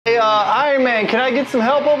Iron Man, can I get some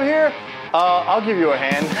help over here? I'll give you a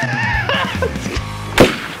hand.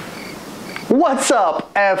 What's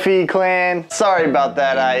up, FE clan? Sorry about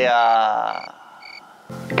that, I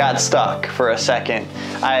got stuck for a second.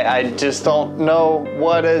 I just don't know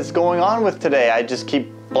what is going on with today. I just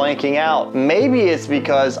keep blanking out. Maybe it's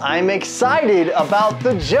because I'm excited about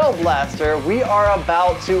the Gel Blaster we are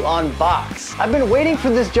about to unbox. I've been waiting for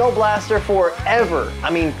this Gel Blaster forever. I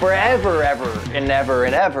mean, forever, ever, and ever,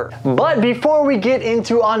 and ever. But before we get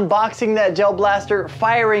into unboxing that Gel Blaster,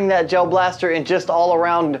 firing that Gel Blaster, and just all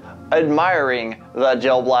around admiring the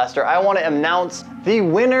Gel Blaster, I want to announce the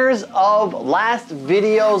winners of last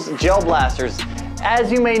video's Gel Blasters.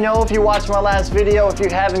 As you may know, if you watched my last video, if you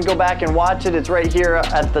haven't, go back and watch it. It's right here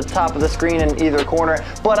at the top of the screen in either corner.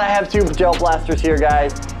 But I have two Gel Blasters here,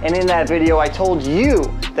 guys. And in that video, I told you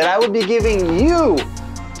that I would be giving you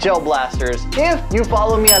Gel Blasters if you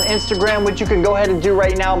follow me on Instagram, which you can go ahead and do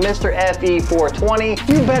right now, Mr. FE420.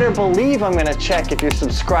 You better believe I'm gonna check if you're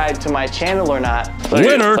subscribed to my channel or not.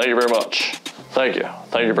 Winner! Thank you very much. Thank you.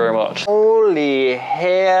 Thank you very much. Holy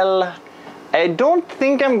hell. I don't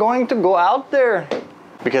think I'm going to go out there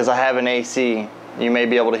because I have an AC. You may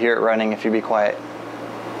be able to hear it running if you be quiet.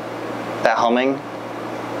 That humming,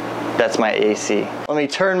 that's my AC. Let me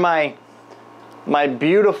turn my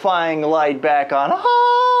beautifying light back on.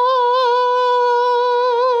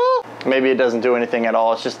 Maybe it doesn't do anything at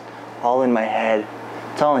all. It's just all in my head.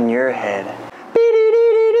 It's all in your head.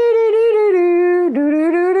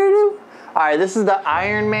 All right, this is the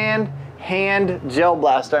Ironman hand Gel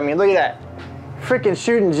Blaster. I mean, look at that. Freaking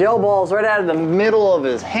shooting gel balls right out of the middle of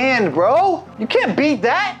his hand, bro. You can't beat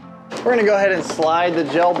that. We're gonna go ahead and slide the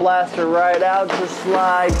Gel Blaster right out, just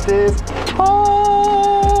like this. Oh!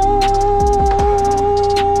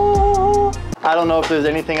 I don't know if there's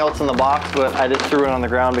anything else in the box, but I just threw it on the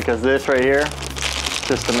ground because this right here,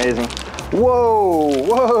 just amazing. Whoa,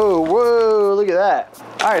 whoa, whoa, look at that.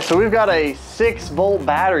 All right, so we've got a 6-volt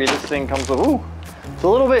battery this thing comes with. Ooh, it's a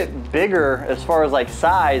little bit bigger as far as like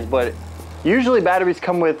size, but usually batteries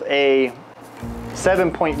come with a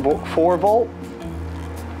 7.4 volt.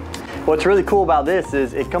 What's really cool about this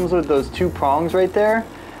is it comes with those 2 prongs right there.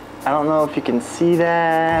 I don't know if you can see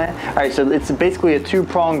that. All right, so it's basically a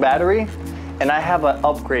 2-prong battery, and I have an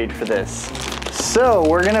upgrade for this. So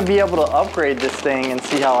we're gonna be able to upgrade this thing and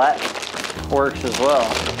see how that works as well.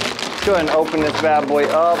 Let's go ahead and open this bad boy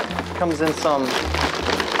up. Comes in some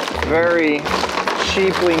very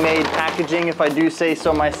cheaply made packaging, if I do say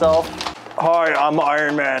so myself. Hi, I'm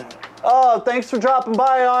Iron Man. Oh, thanks for dropping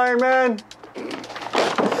by, Iron Man.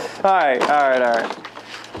 All right.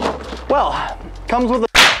 Well, comes with a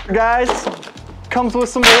guys. Comes with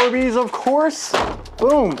some Orbeez, of course.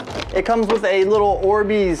 Boom. It comes with a little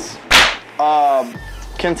Orbeez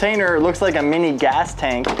container. It looks like a mini gas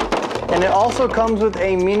tank. And it also comes with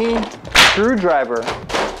a mini screwdriver.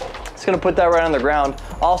 Just gonna put that right on the ground.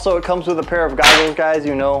 Also, it comes with a pair of goggles, guys,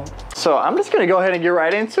 you know. So I'm just gonna go ahead and get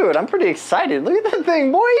right into it. I'm pretty excited. Look at that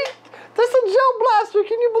thing, boy. That's a Gel Blaster.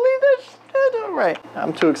 Can you believe this? All right,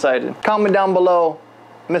 I'm too excited. Comment down below,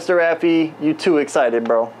 Mr. FE, you too excited,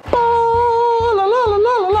 bro.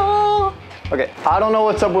 Okay, I don't know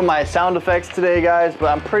what's up with my sound effects today, guys, but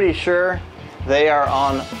I'm pretty sure they are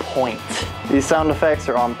on point. These sound effects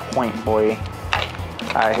are on point, boy.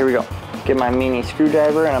 All right, here we go. Get my mini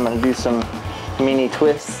screwdriver, and I'm gonna do some mini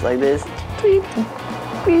twists like this. Tweet,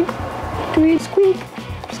 tweet, tweet, squeak,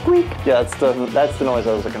 squeak. Yeah, that's the noise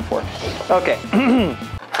I was looking for. Okay.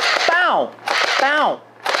 Bow, bow,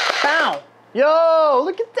 bow. Yo,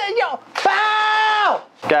 look at that, yo, bow.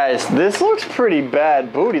 Guys, this looks pretty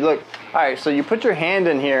bad booty. Look, all right, so you put your hand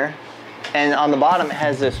in here, and on the bottom it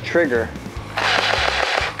has this trigger.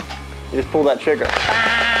 You just pull that trigger.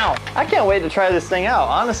 Bow. I can't wait to try this thing out,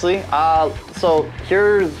 honestly. So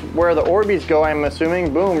here's where the Orbeez go, I'm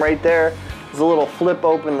assuming. Boom, right there. There's a little flip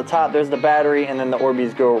open the top. There's the battery, and then the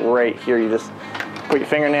Orbeez go right here. You just put your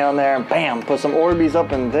fingernail in there, and bam, put some Orbeez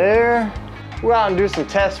up in there. Go out and do some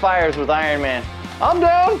test fires with Iron Man. I'm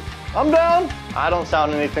down. I'm down. I don't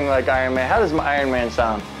sound anything like Iron Man. How does my Iron Man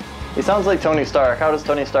sound? He sounds like Tony Stark. How does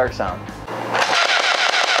Tony Stark sound?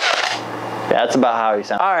 Yeah, that's about how he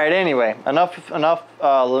sounds. All right, anyway, enough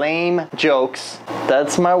lame jokes.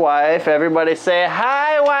 That's my wife. Everybody say,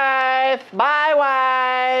 hi, wife. Bye,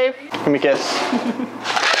 wife. Give me a kiss.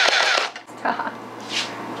 Stop.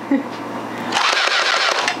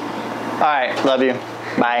 All right, love you.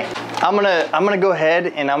 Bye. I'm gonna go ahead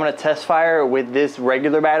and I'm gonna test fire with this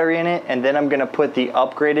regular battery in it, and then I'm gonna put the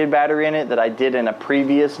upgraded battery in it that I did in a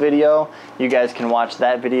previous video. You guys can watch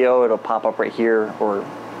that video. It'll pop up right here or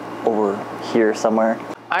over here somewhere.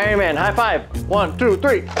 Iron Man, high five. 1, 2,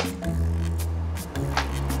 3.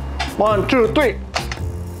 1, 2, 3.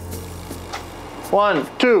 1,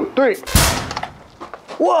 2, 3.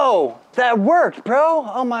 Whoa, that worked, bro.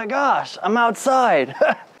 Oh my gosh, I'm outside.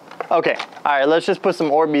 Okay, all right, let's just put some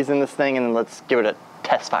Orbeez in this thing and then let's give it a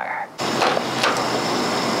test fire.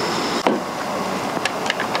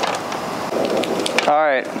 All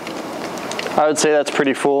right, I would say that's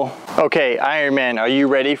pretty full. Okay, Iron Man, are you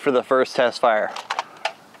ready for the first test fire?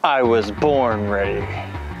 I was born ready.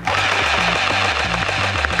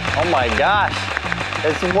 Oh my gosh,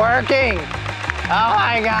 it's working. Oh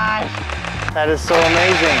my gosh, that is so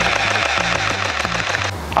amazing.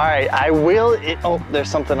 All right, I will, oh, there's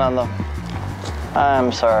something on the,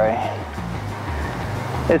 I'm sorry.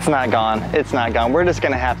 It's not gone, it's not gone. We're just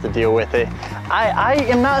gonna have to deal with it. I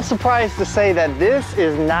am not surprised to say that this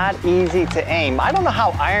is not easy to aim. I don't know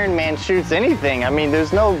how Iron Man shoots anything. I mean,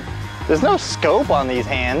 there's no scope on these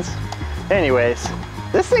hands. Anyways,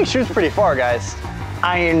 this thing shoots pretty far, guys.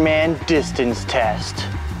 Iron Man distance test.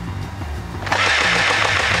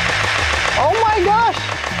 Oh my gosh,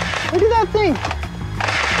 look at that thing.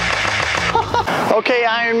 Okay,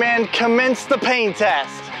 Iron Man, commence the pain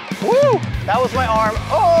test. Woo, that was my arm.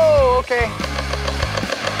 Oh, okay.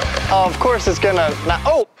 Of course it's gonna not,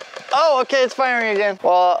 oh, okay, it's firing again.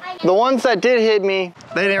 Well, the ones that did hit me,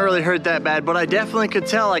 they didn't really hurt that bad, but I definitely could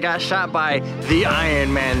tell I got shot by the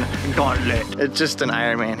Iron Man gauntlet. It's just an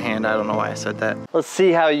Iron Man hand, I don't know why I said that. Let's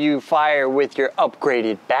see how you fire with your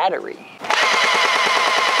upgraded battery.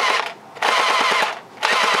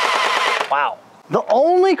 Wow. The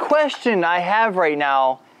only question I have right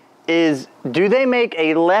now is, do they make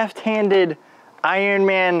a left-handed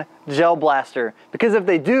Ironman Gel Blaster? Because if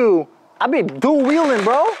they do, I'll be dual wielding,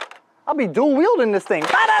 bro. I'll be dual wielding this thing.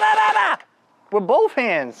 With both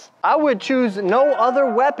hands. I would choose no other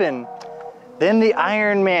weapon than the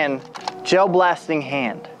Ironman Gel Blasting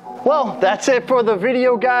hand. Well, that's it for the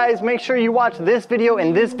video, guys. Make sure you watch this video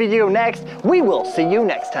and this video next. We will see you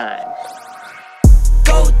next time.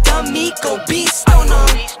 Go dummy, go beast, oh no,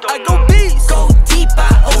 I go beast, go deep, I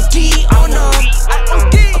OD.